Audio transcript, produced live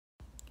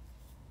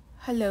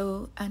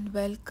Hello and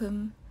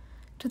welcome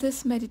to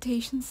this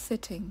meditation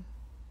sitting.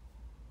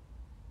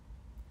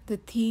 The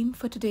theme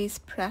for today's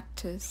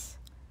practice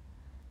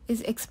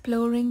is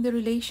exploring the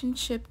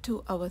relationship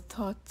to our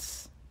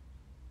thoughts.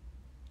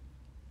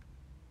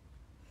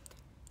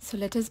 So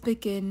let us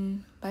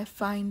begin by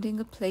finding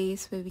a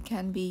place where we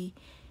can be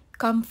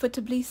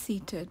comfortably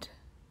seated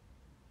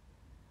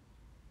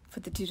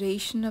for the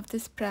duration of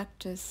this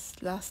practice,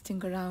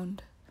 lasting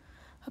around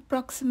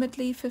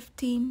approximately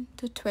 15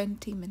 to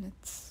 20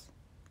 minutes.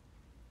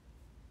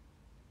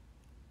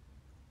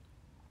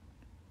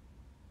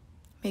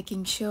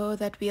 Making sure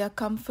that we are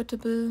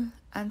comfortable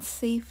and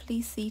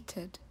safely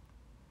seated.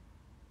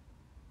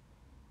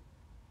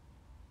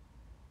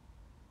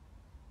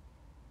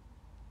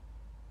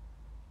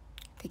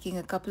 Taking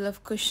a couple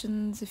of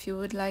cushions if you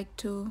would like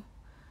to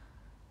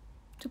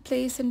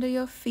place under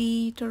your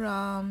feet or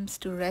arms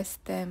to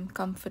rest them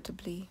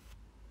comfortably.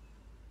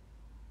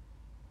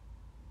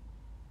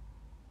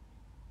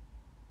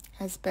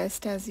 As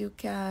best as you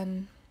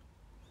can,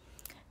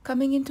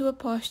 coming into a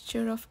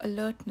posture of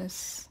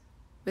alertness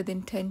with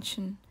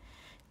intention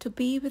to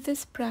be with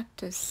this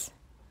practice,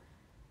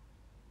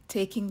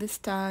 taking this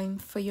time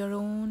for your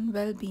own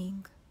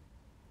well-being.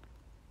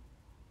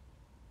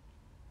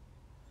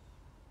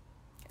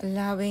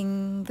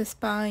 Allowing the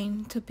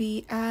spine to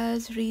be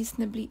as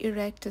reasonably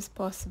erect as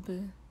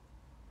possible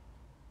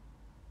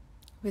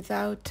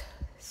without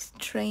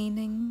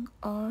straining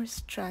or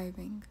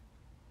striving.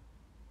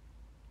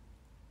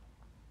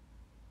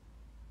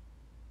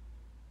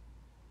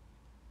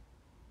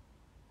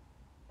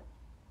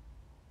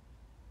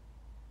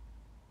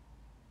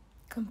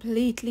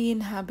 Completely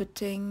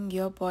inhabiting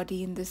your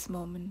body in this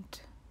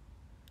moment,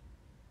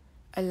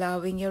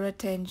 allowing your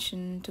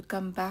attention to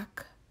come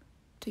back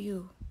to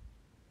you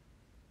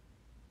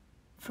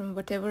from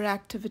whatever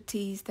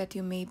activities that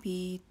you may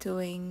be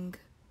doing,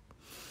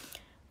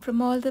 from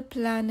all the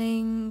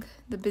planning,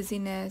 the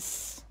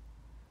busyness.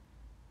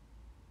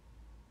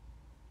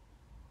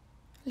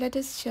 Let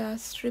us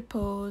just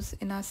repose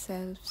in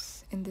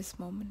ourselves in this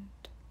moment.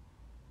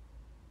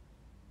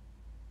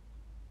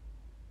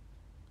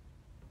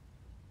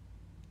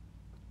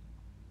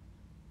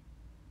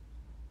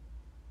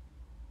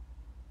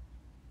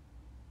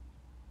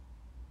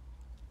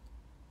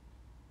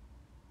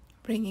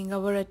 Bringing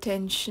our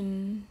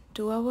attention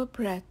to our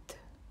breath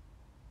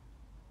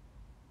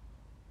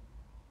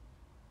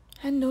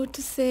and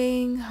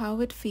noticing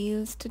how it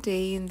feels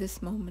today in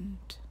this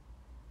moment.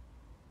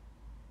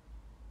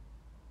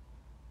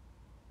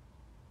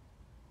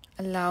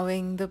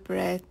 Allowing the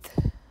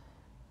breath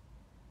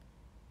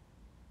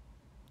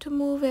to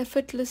move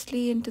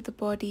effortlessly into the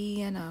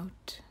body and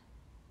out.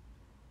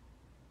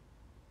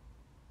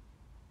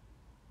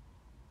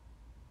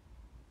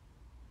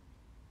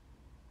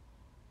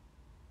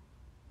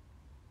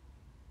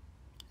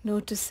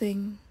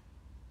 Noticing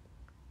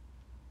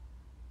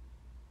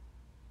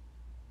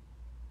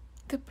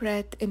the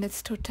breath in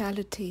its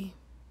totality,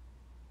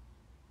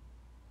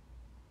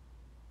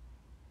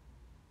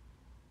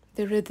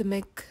 the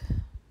rhythmic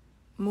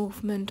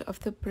movement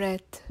of the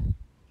breath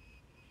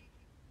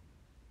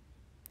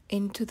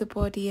into the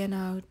body and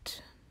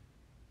out,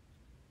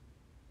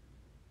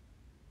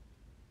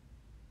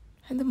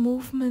 and the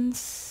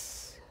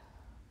movements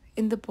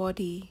in the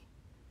body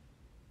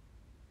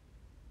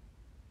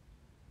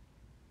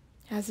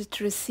as it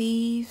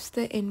receives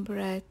the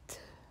in-breath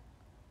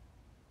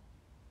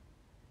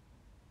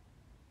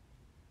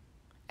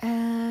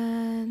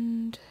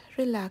and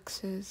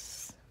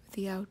relaxes with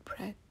the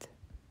out-breath.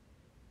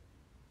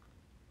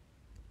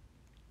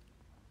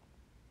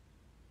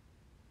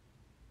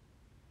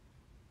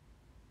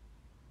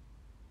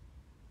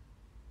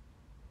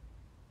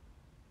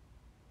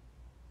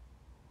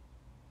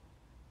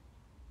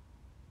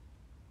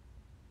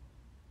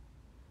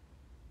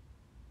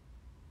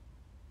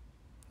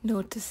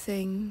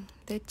 Noticing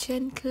the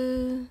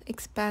gentle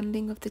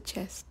expanding of the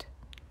chest.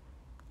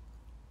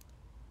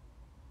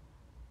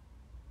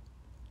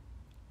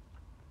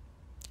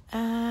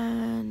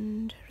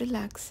 And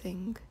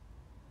relaxing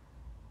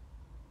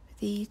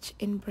with each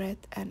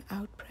in-breath and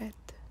out-breath.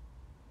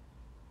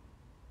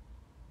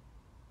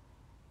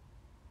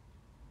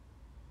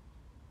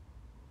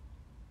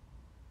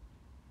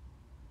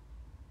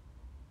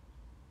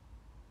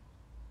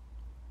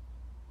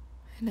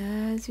 And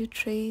as you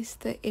trace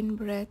the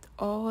in-breath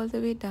all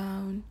the way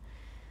down,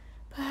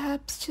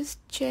 perhaps just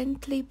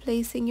gently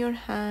placing your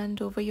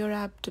hand over your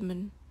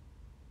abdomen.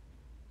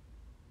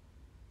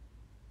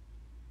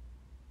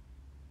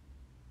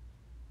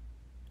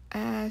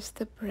 As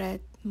the breath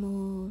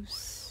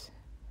moves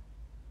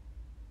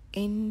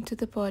into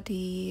the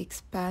body,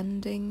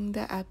 expanding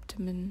the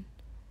abdomen,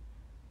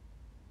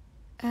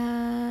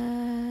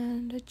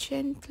 and a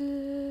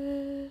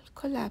gentle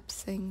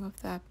collapsing of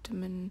the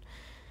abdomen,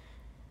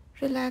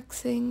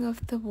 relaxing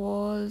of the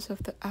walls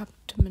of the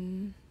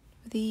abdomen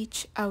with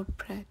each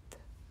out-breath.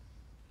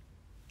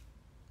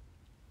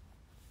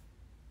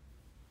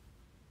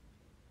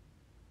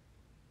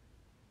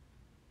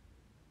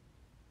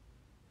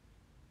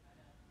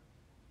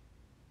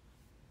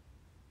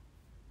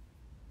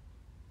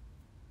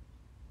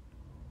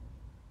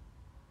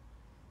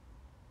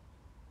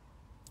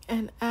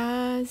 And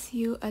as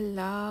you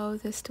allow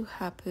this to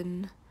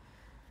happen,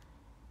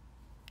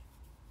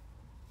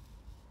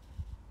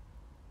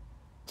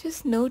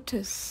 just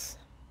notice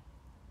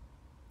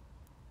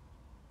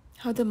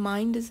how the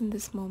mind is in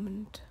this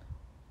moment.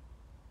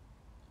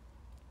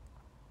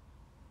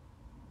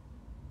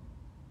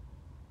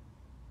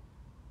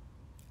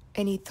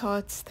 Any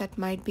thoughts that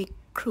might be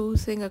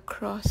cruising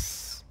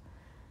across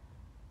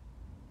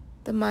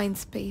the mind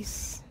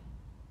space.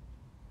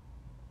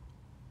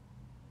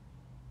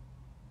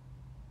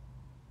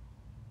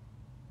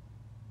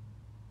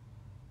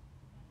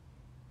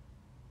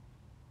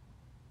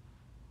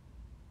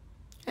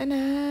 And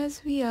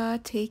as we are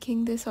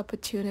taking this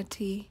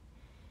opportunity,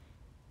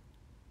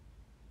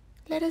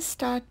 let us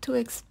start to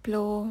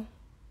explore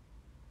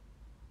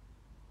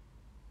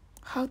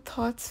how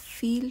thoughts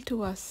feel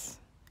to us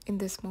in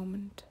this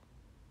moment.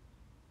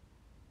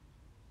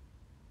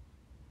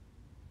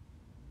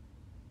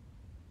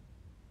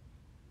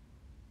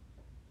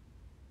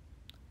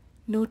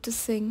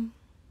 Noticing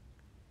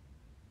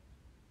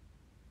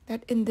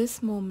that in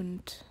this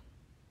moment,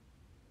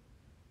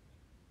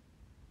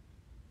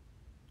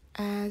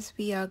 as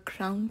we are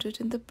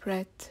grounded in the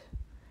breath,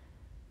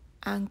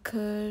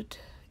 anchored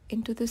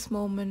into this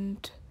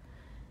moment,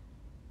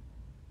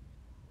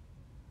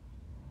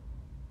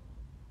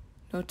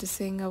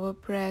 noticing our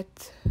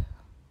breath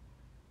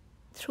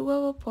through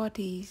our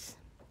bodies,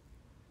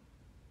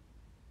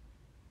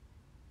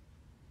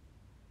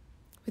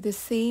 with the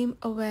same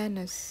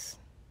awareness,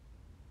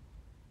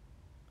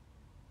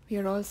 we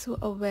are also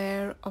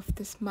aware of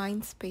this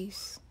mind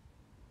space.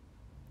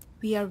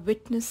 We are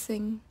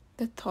witnessing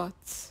the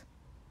thoughts.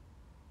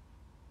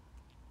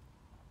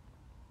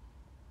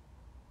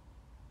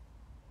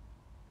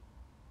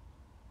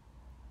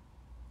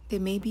 There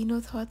may be no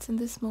thoughts in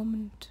this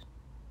moment,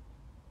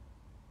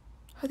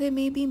 or there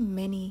may be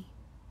many.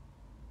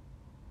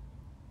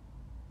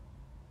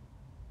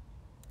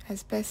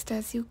 As best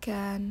as you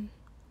can,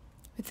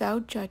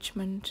 without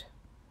judgment,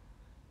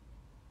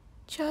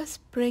 just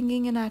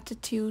bringing an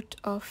attitude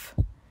of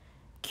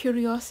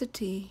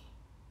curiosity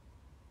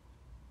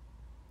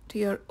to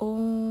your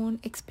own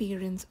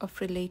experience of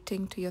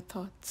relating to your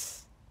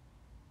thoughts.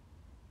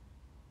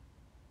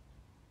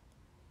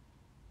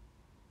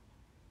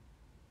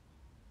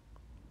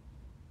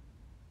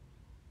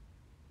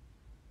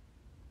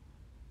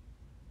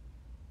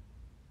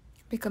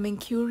 Becoming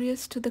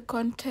curious to the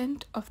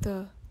content of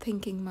the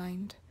thinking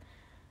mind.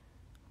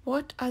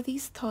 What are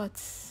these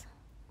thoughts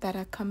that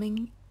are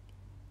coming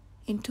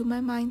into my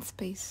mind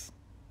space?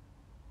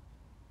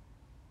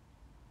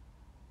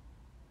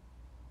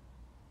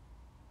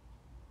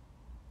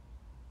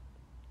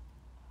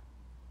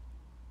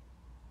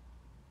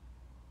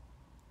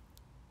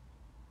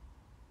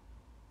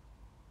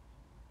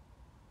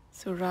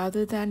 So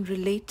rather than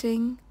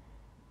relating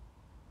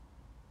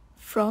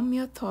from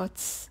your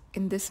thoughts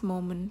in this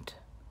moment,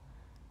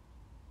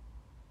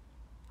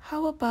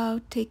 how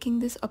about taking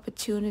this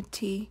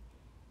opportunity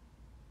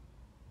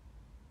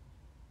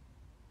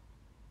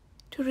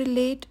to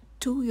relate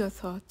to your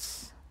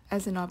thoughts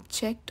as an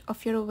object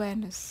of your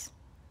awareness?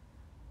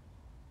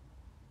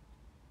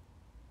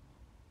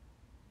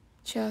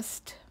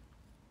 Just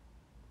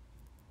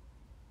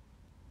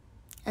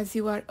as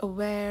you are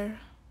aware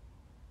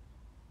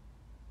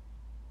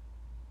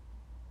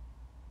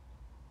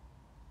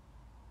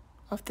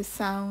of the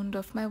sound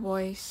of my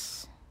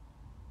voice,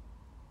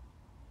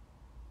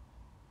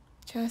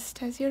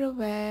 just as you're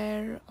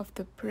aware of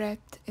the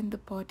breath in the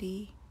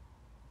body,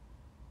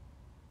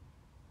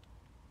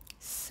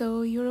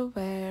 so you're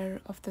aware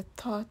of the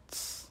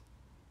thoughts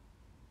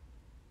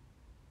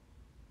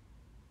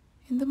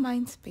in the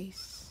mind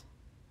space.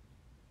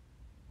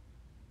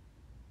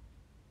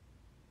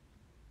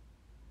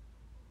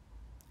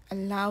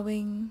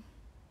 Allowing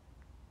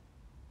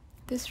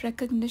this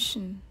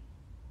recognition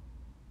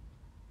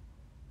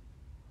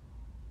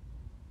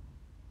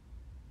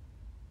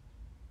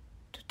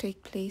to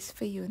take place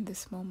for you in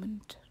this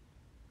moment.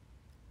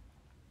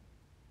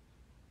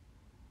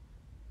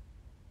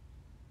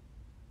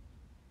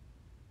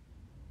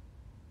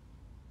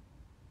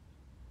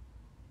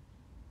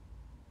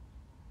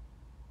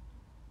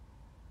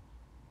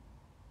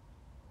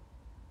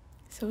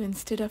 So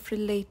instead of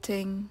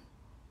relating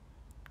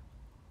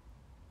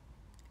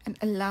and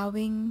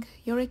allowing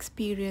your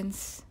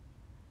experience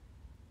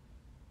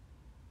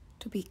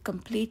to be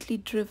completely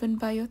driven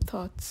by your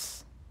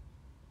thoughts,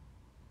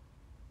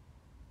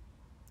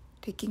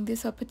 taking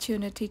this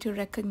opportunity to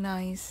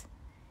recognize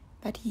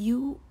that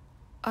you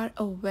are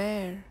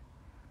aware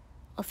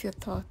of your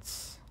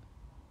thoughts,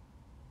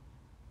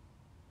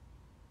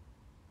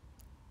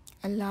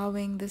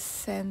 allowing this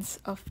sense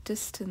of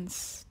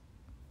distance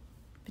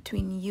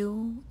between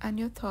you and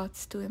your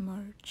thoughts to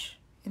emerge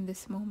in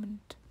this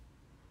moment.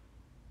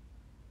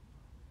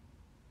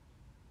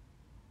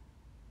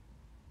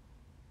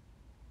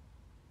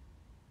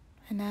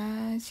 And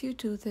as you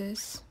do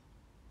this,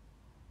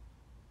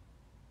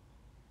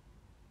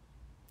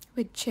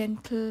 with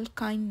gentle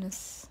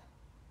kindness,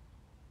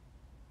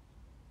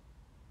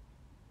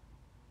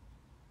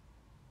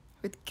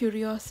 with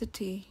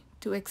curiosity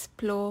to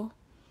explore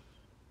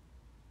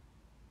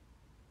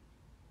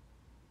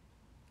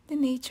the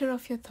nature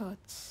of your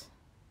thoughts,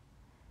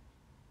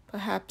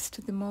 perhaps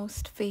to the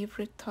most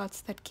favorite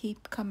thoughts that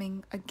keep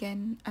coming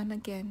again and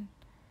again.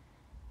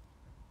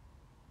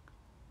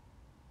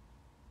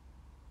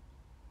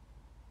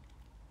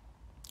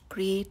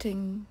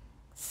 Creating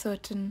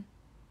certain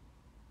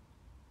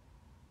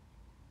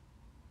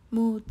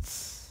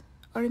moods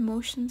or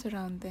emotions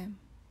around them.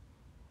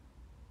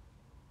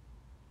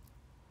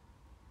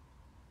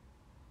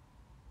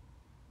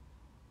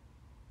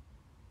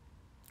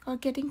 Or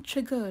getting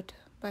triggered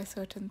by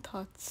certain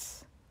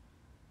thoughts.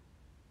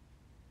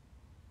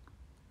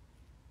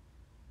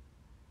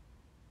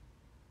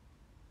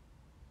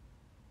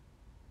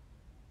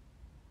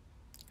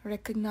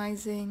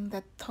 Recognizing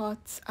that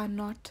thoughts are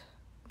not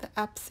the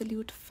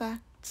absolute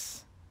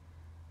facts,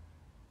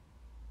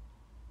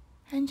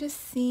 and just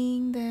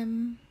seeing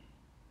them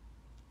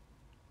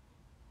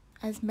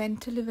as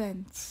mental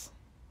events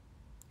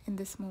in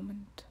this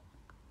moment.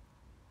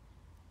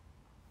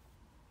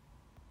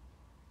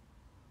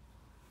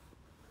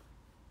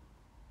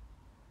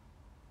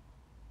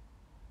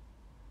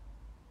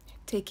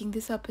 Taking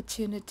this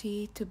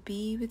opportunity to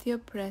be with your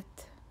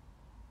breath,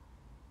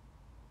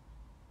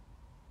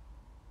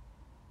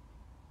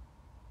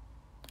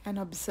 and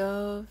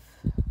observe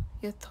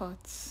your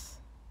thoughts.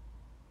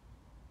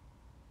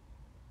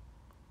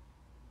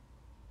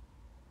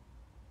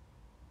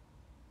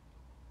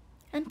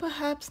 And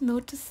perhaps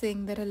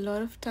noticing that a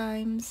lot of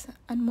times,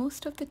 and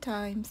most of the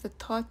times, the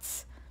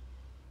thoughts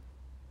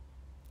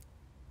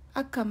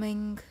are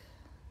coming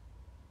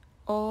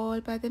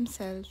all by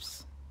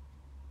themselves.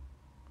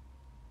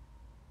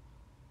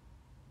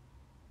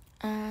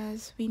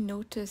 As we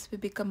notice, we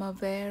become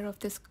aware of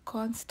this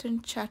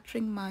constant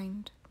chattering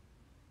mind.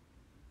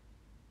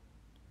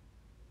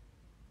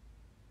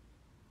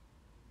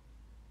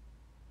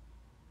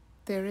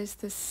 There is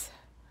this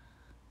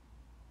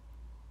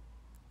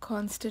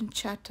constant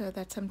chatter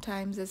that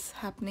sometimes is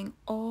happening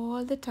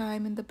all the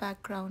time in the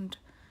background,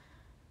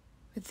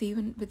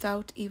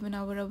 without even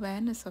our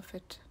awareness of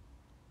it.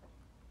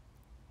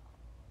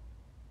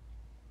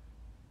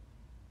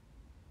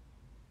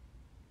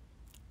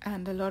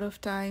 And a lot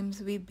of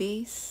times we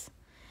base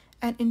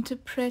and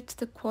interpret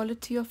the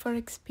quality of our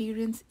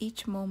experience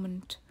each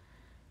moment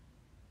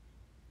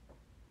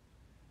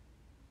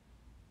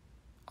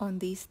on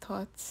these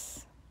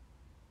thoughts,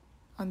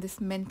 on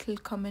this mental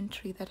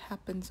commentary that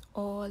happens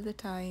all the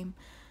time,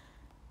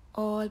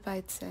 all by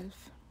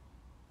itself.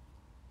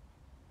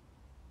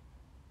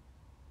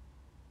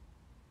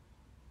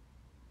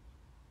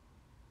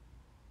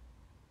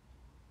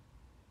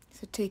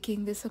 So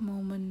taking this a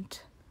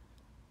moment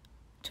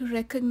to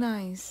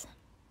recognize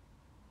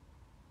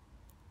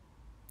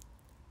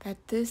that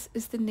this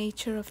is the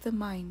nature of the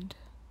mind.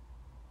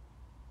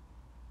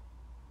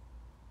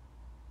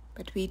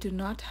 But we do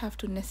not have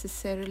to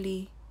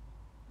necessarily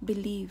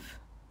believe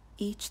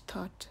each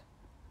thought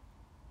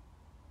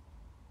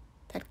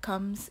that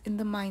comes in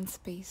the mind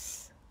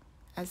space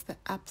as the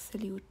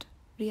absolute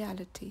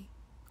reality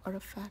or a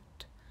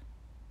fact.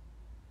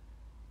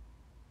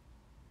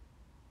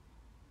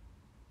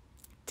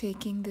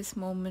 Taking this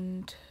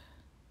moment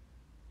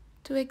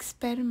to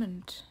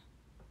experiment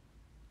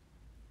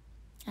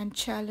and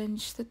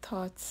challenge the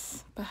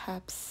thoughts,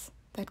 perhaps,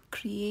 that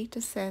create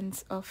a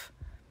sense of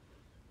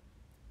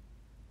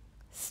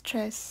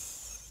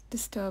stress,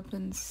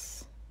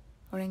 disturbance,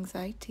 or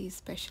anxiety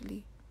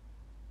especially.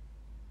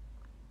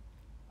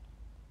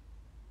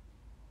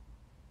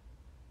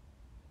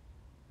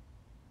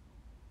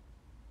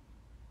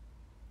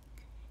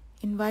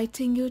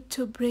 Inviting you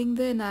to bring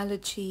the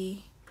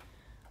analogy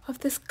of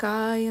the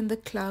sky and the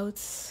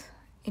clouds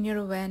in your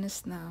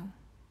awareness now.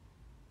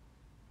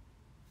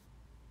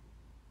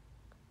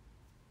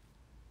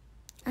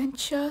 And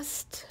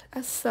just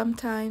as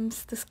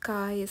sometimes the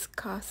sky is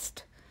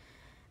cast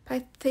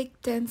by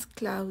thick, dense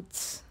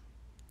clouds,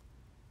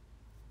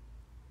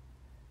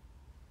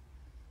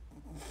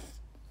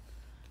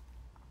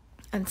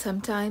 and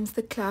sometimes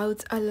the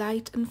clouds are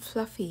light and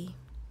fluffy,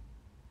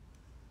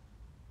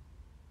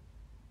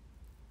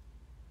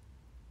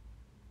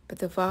 but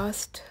the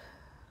vast,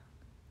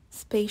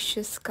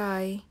 spacious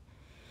sky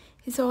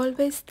is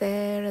always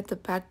there at the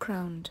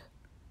background,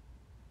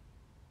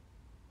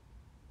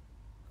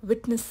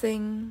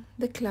 witnessing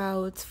the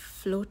clouds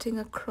floating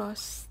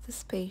across the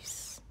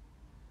space.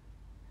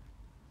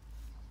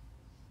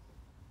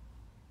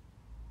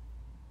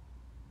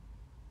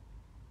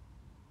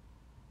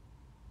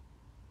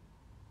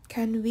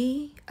 Can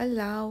we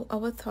allow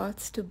our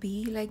thoughts to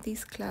be like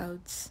these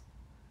clouds,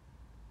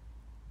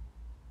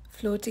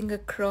 floating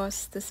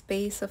across the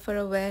space of our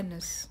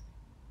awareness?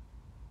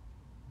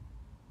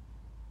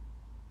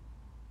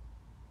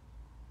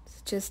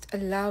 Just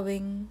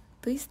allowing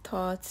these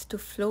thoughts to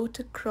float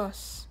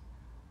across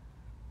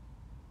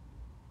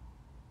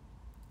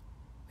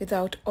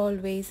without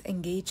always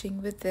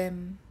engaging with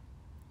them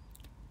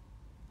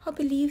or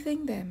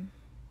believing them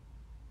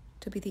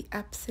to be the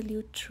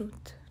absolute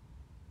truth.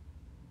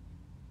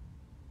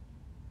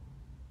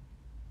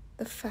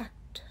 the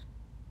fact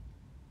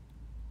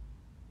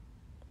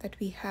that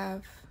we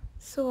have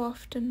so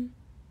often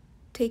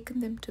taken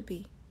them to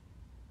be.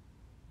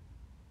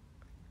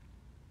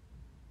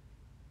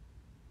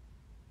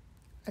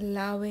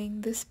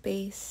 Allowing the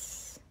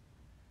space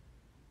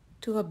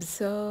to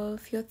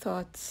observe your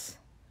thoughts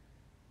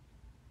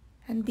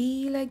and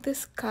be like the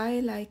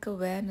sky-like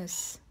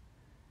awareness,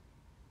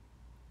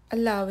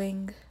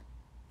 allowing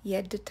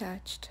yet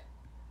detached.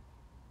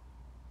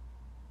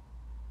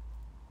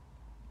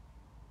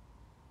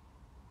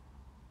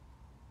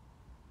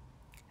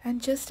 And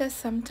just as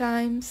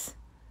sometimes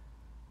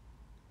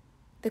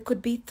there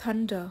could be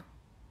thunder,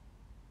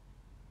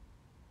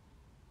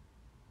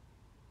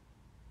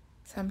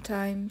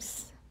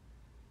 sometimes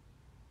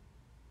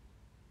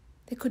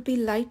there could be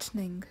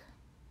lightning,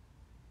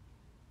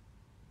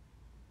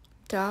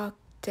 dark,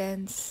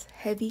 dense,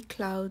 heavy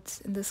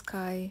clouds in the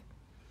sky.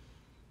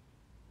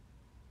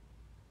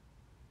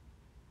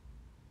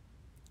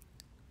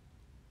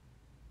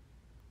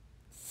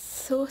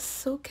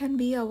 So can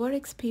be our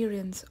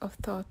experience of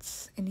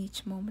thoughts in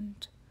each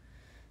moment.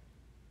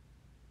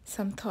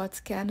 Some thoughts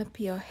can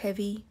appear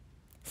heavy,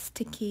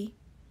 sticky,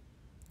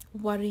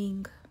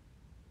 worrying.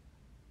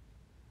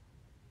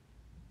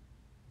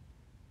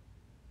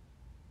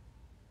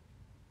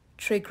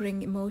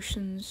 Triggering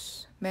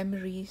emotions,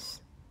 memories,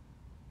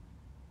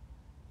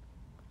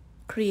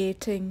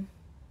 creating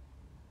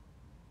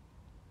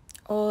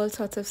all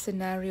sorts of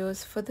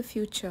scenarios for the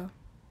future.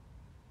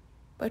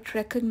 But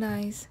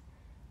recognize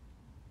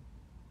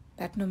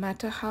that no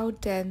matter how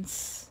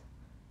dense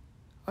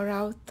or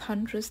how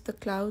thunderous the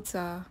clouds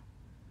are,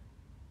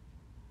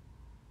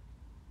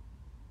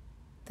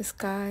 the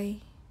sky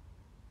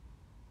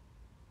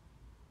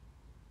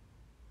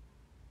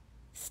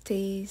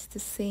stays the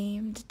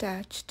same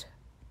detached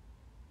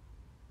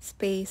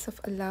space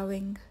of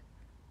allowing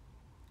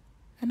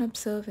and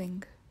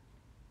observing,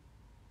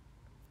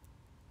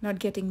 not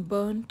getting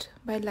burnt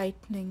by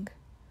lightning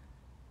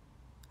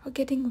or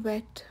getting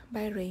wet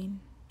by rain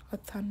or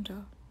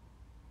thunder.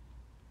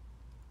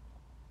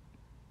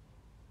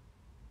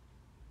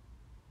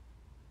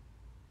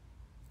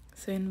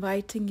 So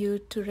inviting you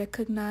to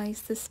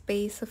recognize the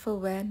space of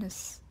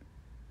awareness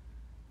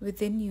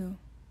within you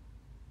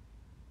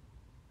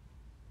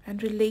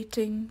and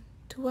relating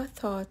to our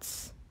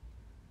thoughts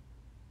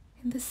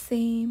in the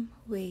same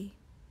way.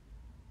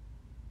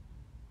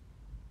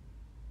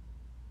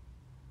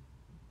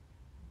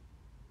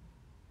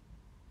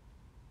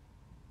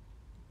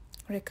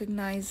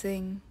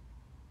 Recognizing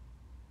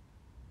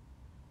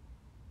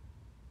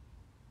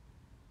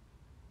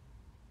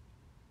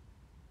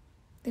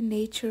the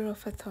nature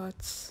of our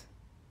thoughts.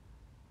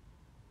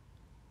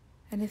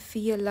 And if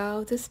we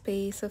allow the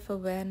space of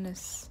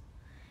awareness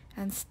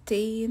and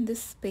stay in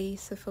this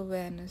space of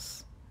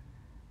awareness,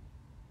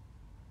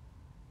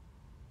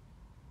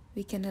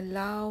 we can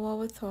allow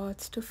our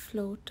thoughts to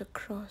float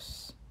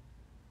across,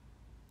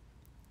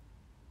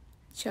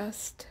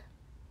 just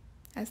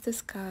as the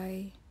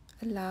sky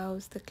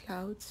allows the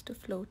clouds to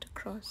float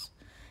across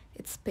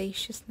its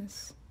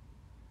spaciousness.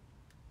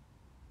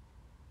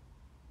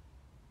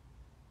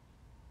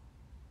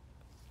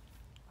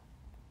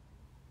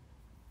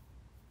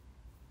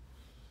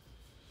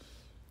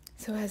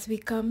 So as we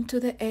come to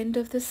the end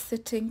of this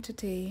sitting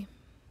today,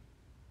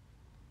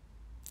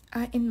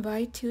 I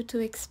invite you to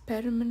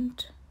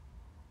experiment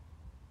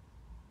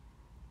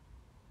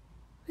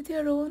with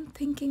your own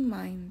thinking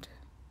mind.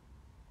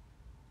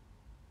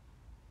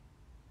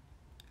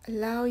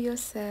 Allow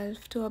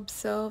yourself to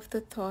observe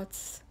the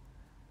thoughts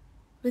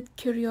with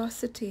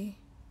curiosity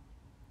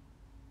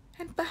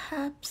and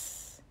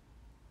perhaps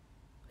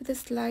with a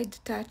slight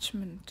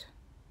detachment.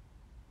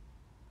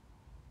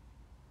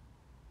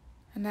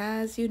 And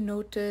as you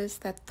notice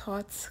that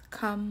thoughts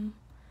come,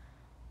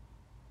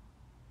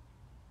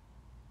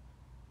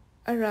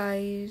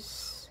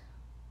 arise,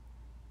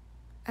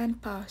 and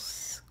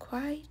pass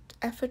quite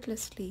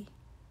effortlessly,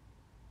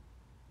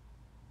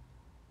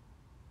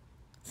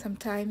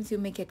 sometimes you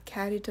may get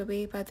carried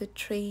away by the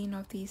train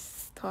of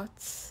these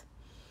thoughts,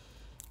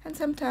 and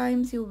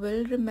sometimes you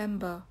will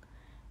remember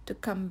to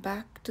come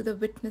back to the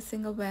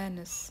witnessing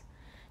awareness,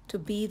 to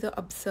be the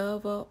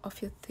observer of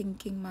your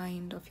thinking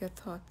mind, of your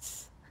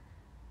thoughts.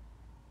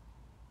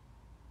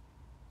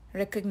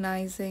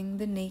 Recognizing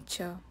the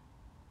nature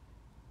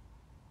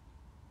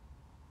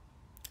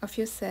of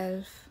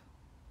yourself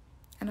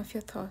and of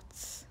your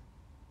thoughts.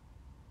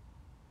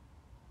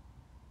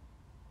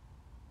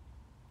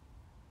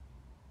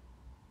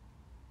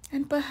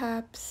 And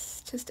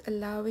perhaps just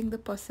allowing the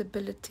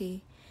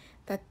possibility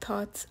that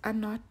thoughts are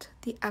not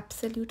the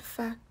absolute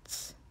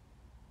facts.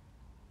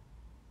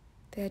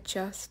 They are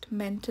just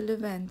mental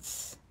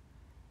events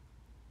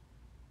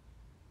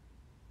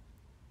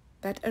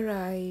that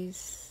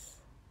arise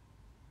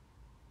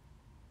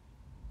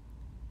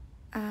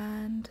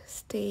and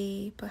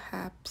stay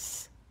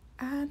perhaps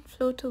and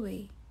float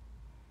away.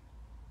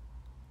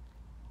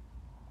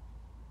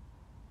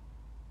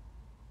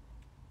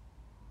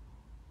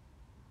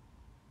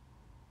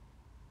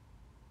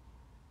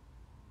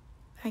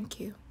 Thank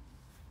you.